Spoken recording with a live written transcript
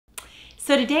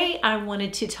So today I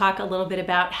wanted to talk a little bit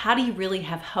about how do you really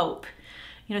have hope?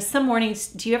 You know, some mornings,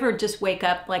 do you ever just wake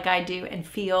up like I do and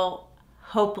feel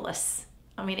hopeless?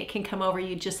 I mean, it can come over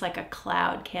you just like a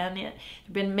cloud, can it? There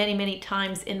have been many, many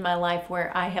times in my life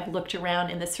where I have looked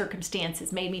around and the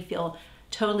circumstances made me feel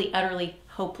totally, utterly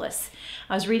hopeless.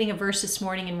 I was reading a verse this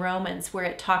morning in Romans where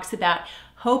it talks about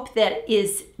hope that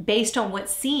is based on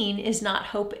what's seen is not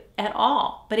hope at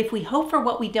all. But if we hope for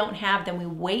what we don't have, then we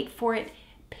wait for it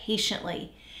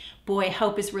patiently. Boy,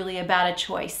 hope is really about a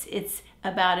choice. It's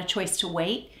about a choice to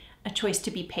wait, a choice to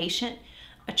be patient,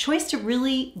 a choice to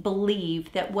really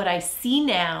believe that what I see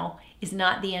now is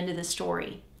not the end of the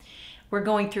story. We're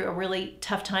going through a really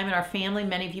tough time in our family.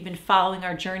 Many of you have been following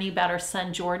our journey about our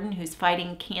son Jordan, who's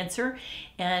fighting cancer.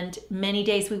 And many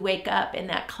days we wake up and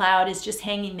that cloud is just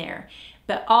hanging there.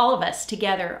 But all of us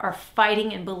together are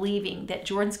fighting and believing that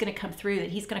Jordan's going to come through, that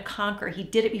he's going to conquer. He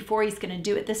did it before, he's going to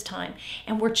do it this time.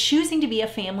 And we're choosing to be a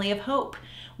family of hope.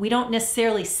 We don't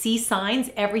necessarily see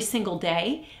signs every single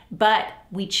day, but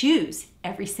we choose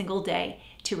every single day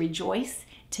to rejoice,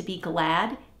 to be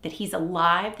glad that he's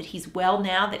alive, that he's well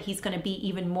now, that he's going to be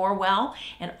even more well.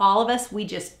 And all of us, we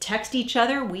just text each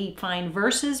other, we find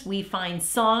verses, we find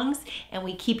songs, and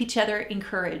we keep each other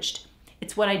encouraged.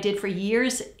 It's what I did for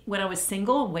years when I was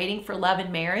single, waiting for love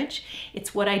and marriage.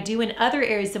 It's what I do in other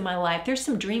areas of my life. There's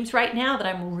some dreams right now that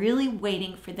I'm really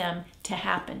waiting for them to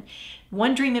happen.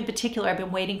 One dream in particular I've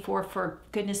been waiting for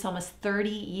goodness, almost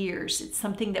 30 years. It's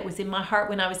something that was in my heart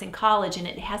when I was in college and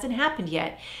it hasn't happened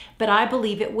yet, but I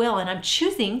believe it will. And I'm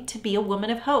choosing to be a woman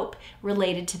of hope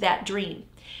related to that dream.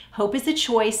 Hope is a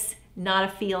choice, not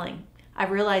a feeling. I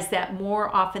realize that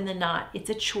more often than not, it's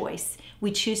a choice.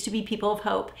 We choose to be people of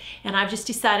hope. And I've just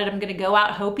decided I'm going to go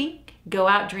out hoping, go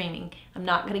out dreaming. I'm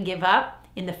not going to give up.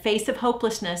 In the face of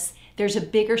hopelessness, there's a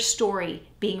bigger story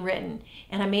being written.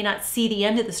 And I may not see the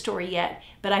end of the story yet,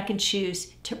 but I can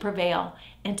choose to prevail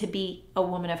and to be a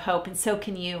woman of hope. And so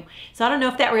can you. So I don't know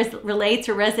if that relates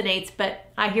or resonates,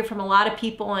 but I hear from a lot of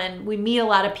people and we meet a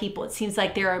lot of people. It seems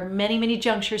like there are many, many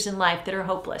junctures in life that are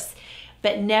hopeless.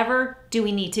 But never do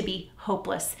we need to be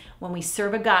hopeless when we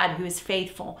serve a God who is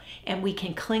faithful, and we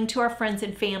can cling to our friends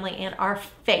and family and our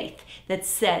faith that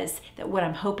says that what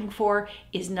I'm hoping for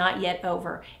is not yet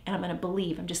over, and I'm going to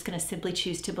believe. I'm just going to simply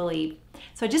choose to believe.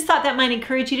 So I just thought that might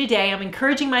encourage you today. I'm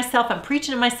encouraging myself. I'm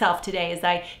preaching to myself today as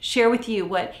I share with you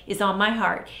what is on my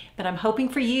heart. But I'm hoping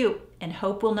for you, and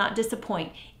hope will not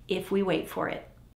disappoint if we wait for it.